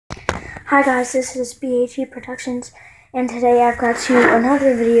Hi guys, this is BHE Productions, and today I've got you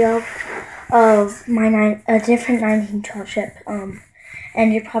another video of a different 1912 ship.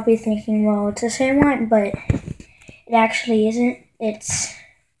 And you're probably thinking, well, it's the same one, but it actually isn't.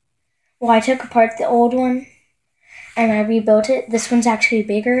 I took apart the old one and I rebuilt it. This one's actually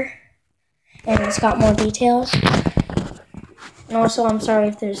bigger and it's got more details. And also, I'm sorry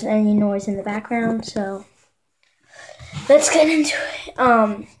if there's any noise in the background, so let's get into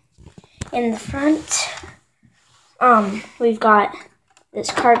it. In the front, we've got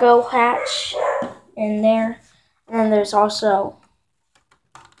this cargo hatch in there, and then there's also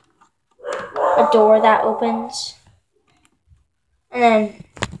a door that opens, and then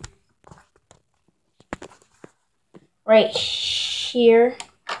right here,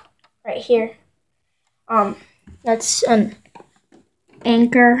 that's an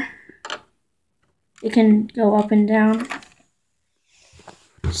anchor. You can go up and down.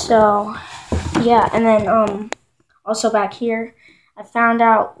 So, yeah, and then also back here, I found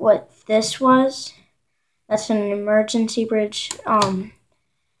out what this was. That's an emergency bridge, in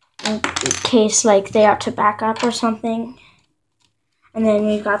case like they have to back up or something. And then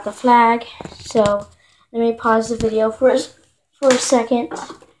we've got the flag. So let me pause the video for a second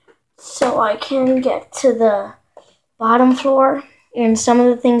so I can get to the bottom floor. And some of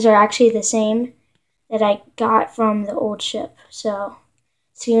the things are actually the same that I got from the old ship. So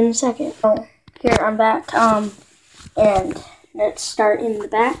see you in a second. Oh, here I'm back. And let's start in the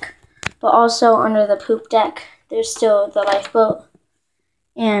back. But also under the poop deck, there's still the lifeboat.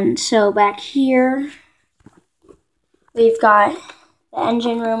 And so back here, we've got the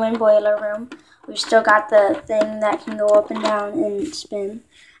engine room and boiler room. We've still got the thing that can go up and down and spin.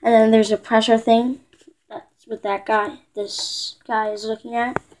 And then there's a pressure thing. That's what this guy is looking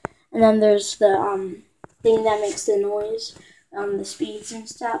at. And then there's the thing that makes the noise. The speeds and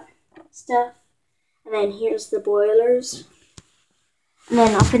stuff. And then here's the boilers. And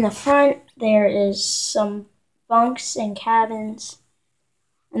then up in the front, there is some bunks and cabins.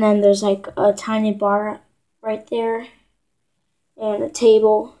 And then there's like a tiny bar right there. And a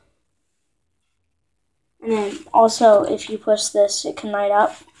table. And then also, if you push this, it can light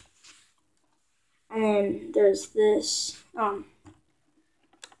up. And then there's this.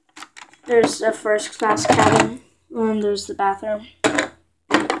 There's a first class cabin. And then there's the bathroom.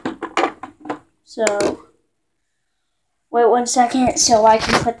 So, wait 1 second so I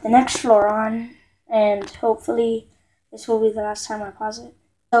can put the next floor on. And hopefully this will be the last time I pause it.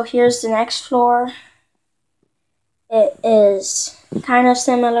 So here's the next floor. It is kind of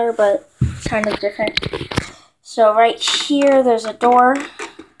similar, but kind of different. So right here, there's a door.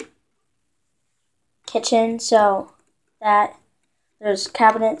 Kitchen, so that there's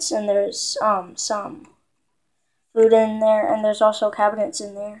cabinets and there's some food in there, and there's also cabinets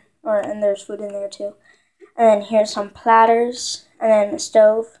in there, and there's food in there too. And then here's some platters, and then a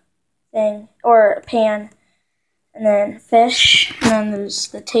stove thing, or a pan, and then fish, and then there's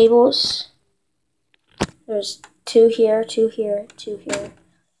the tables. There's two here, and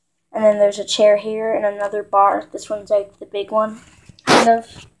then there's a chair here and another bar. This one's like the big one, kind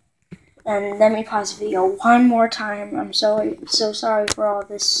of. And let me pause the video one more time. I'm so sorry for all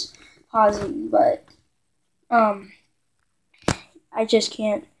this pausing, but I just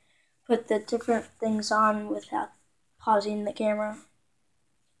can't put the different things on without pausing the camera.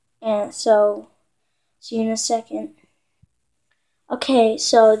 And so, see you in a second. Okay,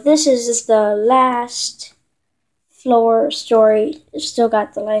 so this is the last floor story. It's still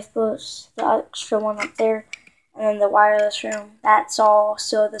got the lifeboats, the extra one up there, and then the wireless room. That's all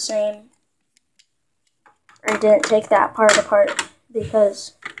still the same. I didn't take that part apart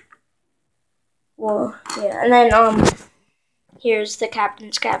because, well, yeah. And then here's the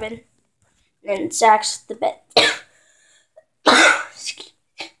captain's cabin, and then Zach's the bed.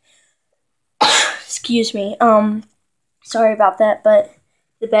 Excuse me. Sorry about that, but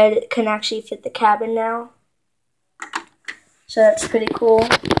the bed can actually fit the cabin now. So that's pretty cool.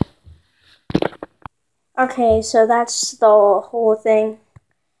 Okay, so that's the whole thing.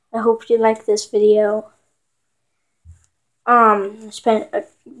 I hope you liked this video. I spent a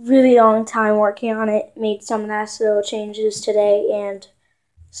really long time working on it, made some nice little changes today, and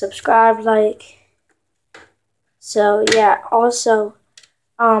subscribe, like. So yeah, also,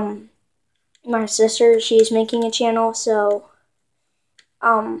 my sister, she's making a channel, so,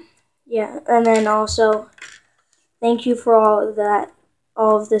 yeah, and then also, thank you for all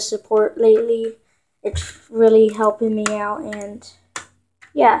of the support lately. It's really helping me out, and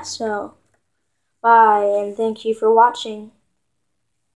yeah, so bye, and thank you for watching.